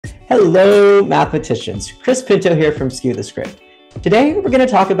Hello, mathematicians. Chris Pinto here from Skew the Script. Today, we're going to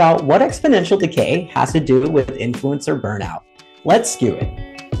talk about what exponential decay has to do with influencer burnout. Let's skew it.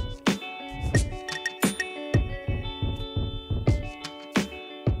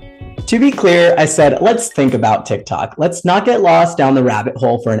 To be clear, I said, let's think about TikTok. Let's not get lost down the rabbit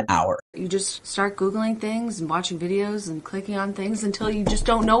hole for an hour. You just start Googling things and watching videos and clicking on things until you just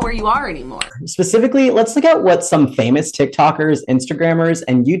don't know where you are anymore. Specifically, let's look at what some famous TikTokers, Instagrammers,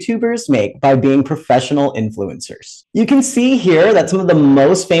 and YouTubers make by being professional influencers. You can see here that some of the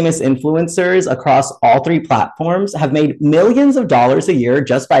most famous influencers across all three platforms have made millions of dollars a year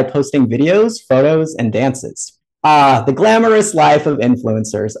just by posting videos, photos, and dances. The glamorous life of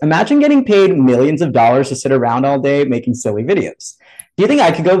influencers. Imagine getting paid millions of dollars to sit around all day making silly videos. Do you think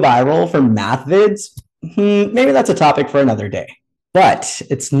I could go viral for math vids? Maybe that's a topic for another day. But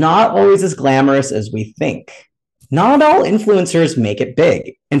it's not always as glamorous as we think. Not all influencers make it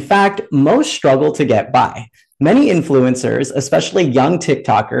big. In fact, most struggle to get by. Many influencers, especially young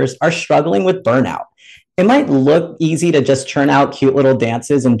TikTokers, are struggling with burnout. It might look easy to just churn out cute little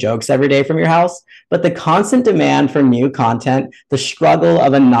dances and jokes every day from your house, but the constant demand for new content, the struggle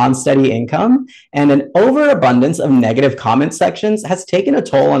of a non-steady income, and an overabundance of negative comment sections has taken a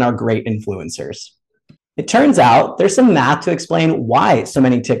toll on our great influencers. It turns out there's some math to explain why so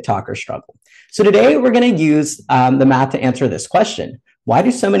many TikTokers struggle. So today we're going to use the math to answer this question. Why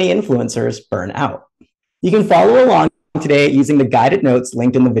do so many influencers burn out? You can follow along today using the guided notes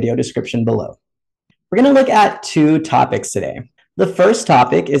linked in the video description below. We're going to look at two topics today. The first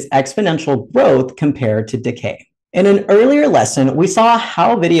topic is exponential growth compared to decay. In an earlier lesson, we saw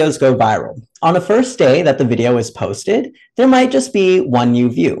how videos go viral. On the first day that the video is posted, there might just be one new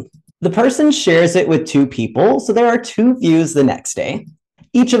view. The person shares it with two people, so there are two views the next day.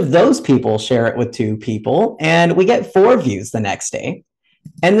 Each of those people share it with two people, and we get 4 views the next day.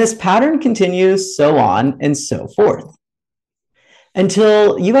 And this pattern continues so on and so forth,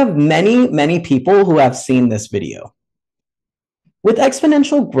 until you have many people who have seen this video. With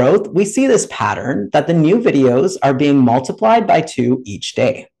exponential growth, we see this pattern that the new videos are being multiplied by 2 each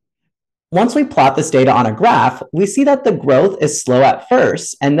day. Once we plot this data on a graph, we see that the growth is slow at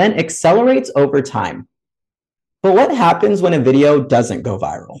first and then accelerates over time. But what happens when a video doesn't go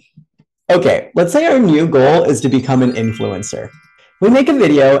viral? Okay, let's say our new goal is to become an influencer. We make a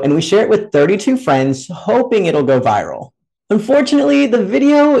video and we share it with 32 friends, hoping it'll go viral. Unfortunately, the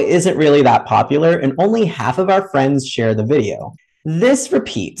video isn't really that popular and only half of our friends share the video. This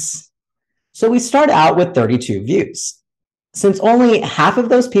repeats. So we start out with 32 views. Since only half of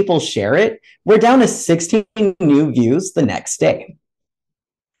those people share it, we're down to 16 new views the next day.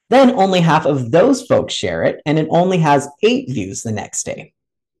 Then only half of those folks share it, and it only has 8 views the next day.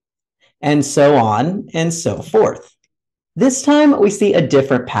 And so on and so forth. This time we see a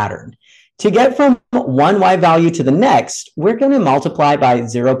different pattern. To get from one y value to the next, we're going to multiply by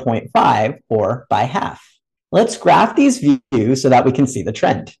 0.5 or by half. Let's graph these views so that we can see the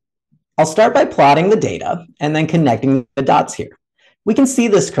trend. I'll start by plotting the data and then connecting the dots here. We can see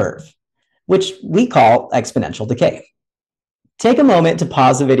this curve, which we call exponential decay. Take a moment to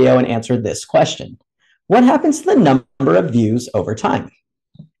pause the video and answer this question. What happens to the number of views over time?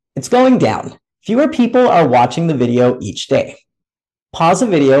 It's going down. Fewer people are watching the video each day. Pause the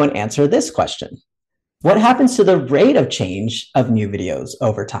video and answer this question. What happens to the rate of change of new videos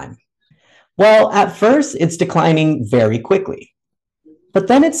over time? Well, at first, it's declining very quickly. But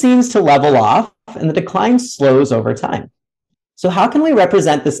then it seems to level off and the decline slows over time. So how can we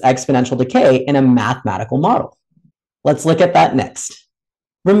represent this exponential decay in a mathematical model? Let's look at that next.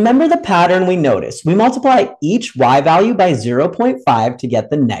 Remember the pattern we noticed. We multiply each y value by 0.5 to get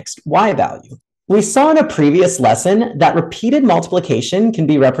the next y value. We saw in a previous lesson that repeated multiplication can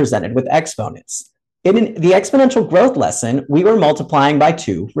be represented with exponents. In the exponential growth lesson, we were multiplying by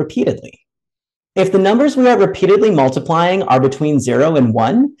 2 repeatedly. If the numbers we are repeatedly multiplying are between 0 and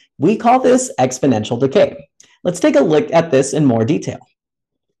 1, we call this exponential decay. Let's take a look at this in more detail.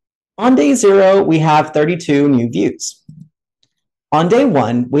 On day 0, we have 32 new views. On day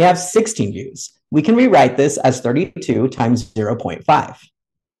 1, we have 16 views. We can rewrite this as 32 times 0.5.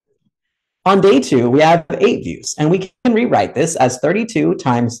 On day 2, we have 8 views, and we can rewrite this as 32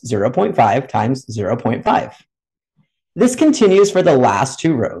 times 0.5 times 0.5. This continues for the last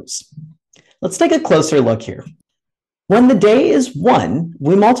 2 rows. Let's take a closer look here. When the day is 1,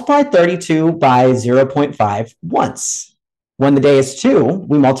 we multiply 32 by 0.5 once. When the day is 2,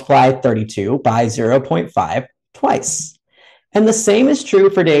 we multiply 32 by 0.5 twice. And the same is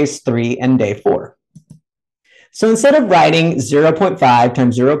true for days 3 and day 4. So instead of writing 0.5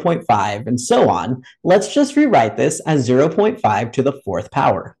 times 0.5 and so on, let's just rewrite this as 0.5 to the 4th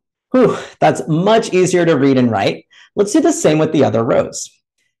power. Whew, that's much easier to read and write. Let's do the same with the other rows.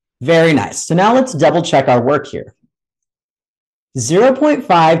 Very nice. So now let's double check our work here.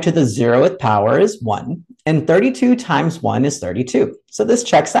 0.5 to the 0th power is 1, and 32 times 1 is 32. So this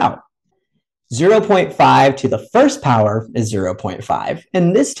checks out. 0.5 to the first power is 0.5,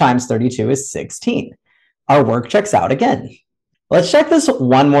 and this times 32 is 16. Our work checks out again. Let's check this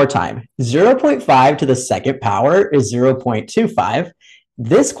one more time. 0.5 to the second power is 0.25.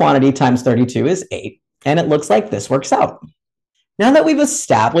 This quantity times 32 is 8, and it looks like this works out. Now that we've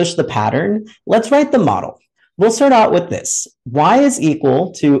established the pattern, let's write the model. We'll start out with this. Y is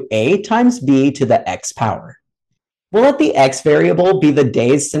equal to A times B to the X power. We'll let the X variable be the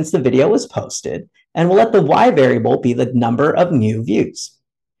days since the video was posted, and we'll let the Y variable be the number of new views.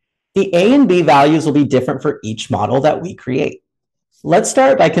 The A and B values will be different for each model that we create. Let's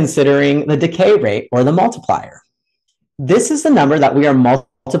start by considering the decay rate, or the multiplier. This is the number that we are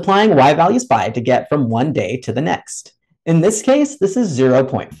multiplying Y values by to get from one day to the next. In this case, this is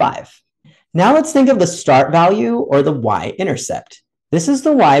 0.5. Now let's think of the start value, or the y-intercept. This is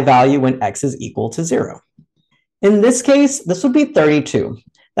the y value when x is equal to 0. In this case, this would be 32.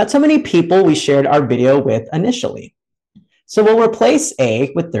 That's how many people we shared our video with initially. So we'll replace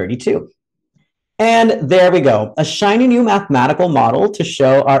A with 32. And there we go, a shiny new mathematical model to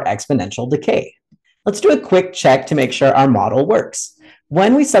show our exponential decay. Let's do a quick check to make sure our model works.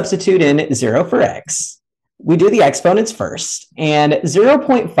 When we substitute in 0 for x, we do the exponents first, and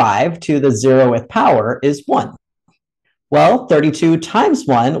 0.5 to the 0th power is 1. Well, 32 times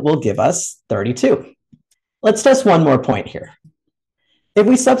 1 will give us 32. Let's test one more point here. If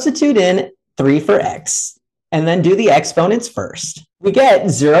we substitute in 3 for x, and then do the exponents first, we get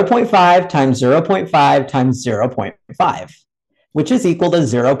 0.5 times 0.5 times 0.5, which is equal to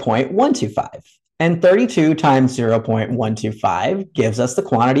 0.125. And 32 times 0.125 gives us the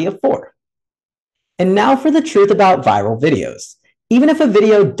quantity of 4. And now for the truth about viral videos. Even if a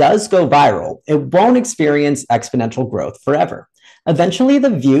video does go viral, it won't experience exponential growth forever. Eventually, the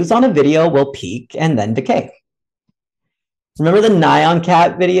views on a video will peak and then decay. Remember the Nyan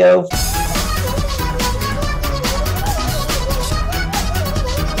Cat video?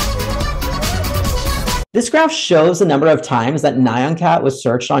 This graph shows the number of times that Nyan Cat was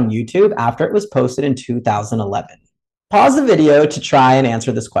searched on YouTube after it was posted in 2011. Pause the video to try and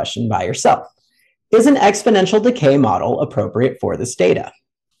answer this question by yourself. Is an exponential decay model appropriate for this data?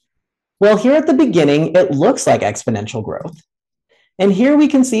 Well, here at the beginning, it looks like exponential growth. And here we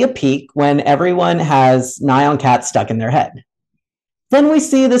can see a peak when everyone has Nyan Cat stuck in their head. Then we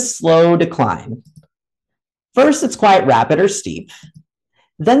see this slow decline. First, it's quite rapid or steep.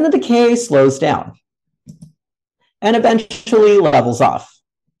 Then the decay slows down and eventually levels off.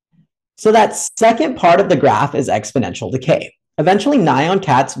 So that second part of the graph is exponential decay. Eventually, Nyan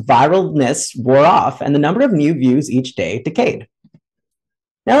Cat's viralness wore off and the number of new views each day decayed.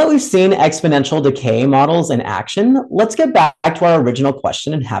 Now that we've seen exponential decay models in action, let's get back to our original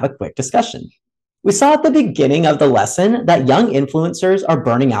question and have a quick discussion. We saw at the beginning of the lesson that young influencers are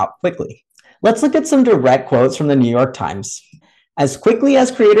burning out quickly. Let's look at some direct quotes from the New York Times. As quickly as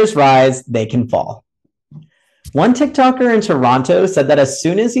creators rise, they can fall. One TikToker in Toronto said that as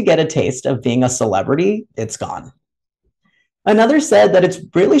soon as you get a taste of being a celebrity, it's gone. Another said that it's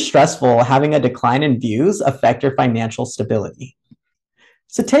really stressful having a decline in views affect your financial stability.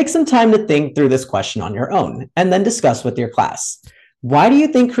 So take some time to think through this question on your own and then discuss with your class. Why do you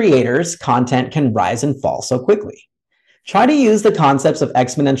think creators' content can rise and fall so quickly? Try to use the concepts of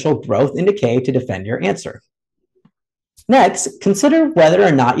exponential growth and decay to defend your answer. Next, consider whether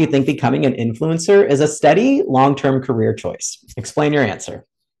or not you think becoming an influencer is a steady, long-term career choice. Explain your answer.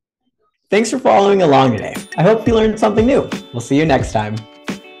 Thanks for following along today. I hope you learned something new. We'll see you next time.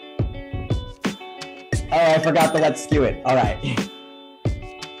 Oh, I forgot to let's skew it. All right.